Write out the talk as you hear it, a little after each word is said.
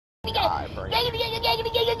This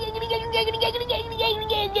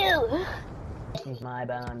is my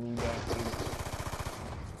bomb, you bastard.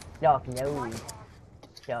 Duck nose.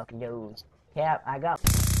 Duck nose. Cap, I got.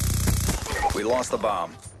 We lost the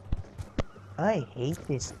bomb. I hate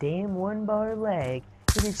this damn one-bar lag.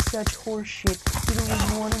 It is such horseshit you don't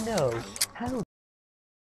even want to know. How?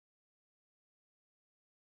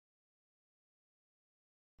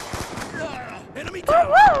 Enemy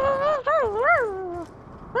down!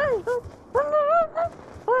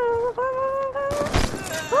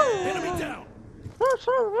 Enemy down!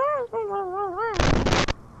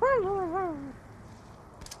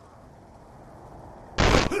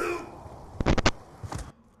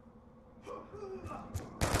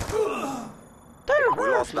 We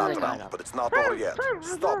lost that round, but it's not over yet.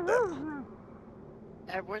 Stop them.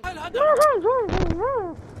 Edward?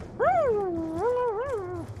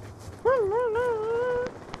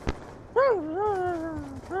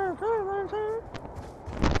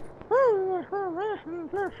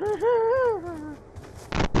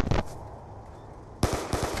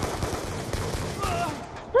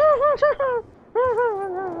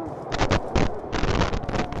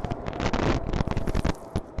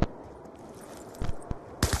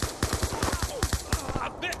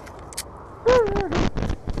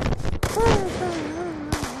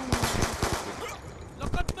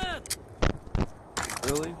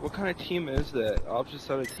 Really? What kind of team is that? Opposite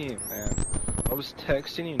side of team, man. I was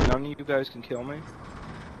texting you, none of you guys can kill me?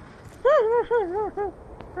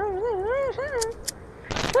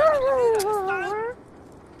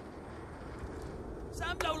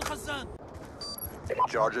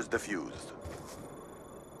 Charges defused.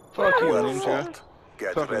 Fuck you, Well Ninja. fought.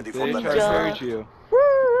 Get Fucking ready for the bitch, next I round. heard you.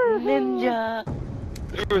 Ninja!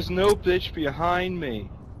 There was no bitch behind me.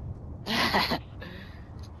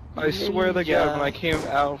 I swear to God, when I came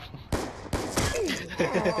out...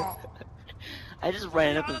 I just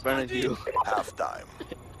ran up in front of you. Halftime.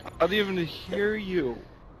 I didn't even hear you.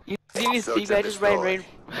 You didn't even see me, I just ran right.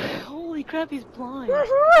 Holy crap, he's blind.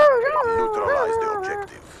 Neutralize the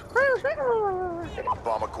objective.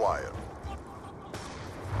 Bomb acquired.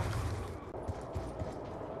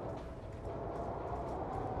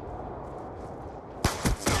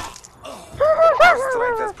 Our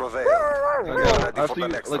strength has prevailed. I feel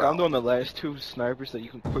like I'm doing the last two snipers that you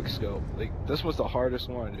can quick scope. Like, this was the hardest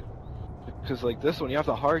one. Because, like, this one, you have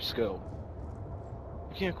to hard scope.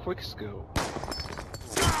 You can't quick scope.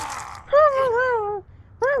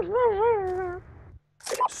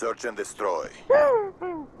 Search and destroy.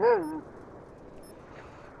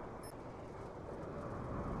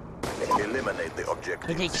 Eliminate the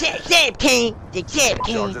objective. The chip king! The chip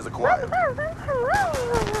king! Charges acquired.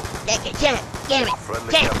 Take a chip! Damn it!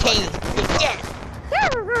 Friendly Chip cartman king! is The chip!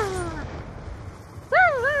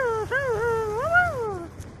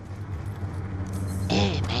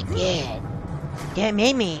 Oh my god! That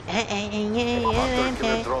made me!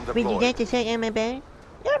 We did that to say I'm a bear?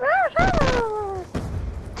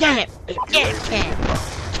 Damn it! Chip king!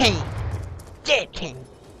 King! Chip king!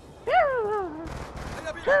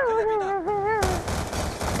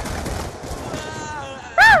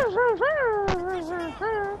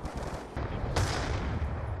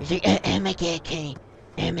 Oh my god, king!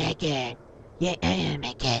 Oh my god! Yeah, oh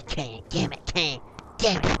my god, king! Damn it, king!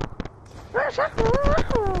 Damn it!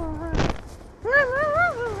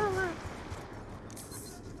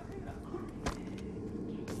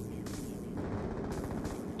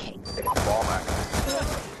 bomb active.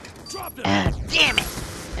 Oh, damn it!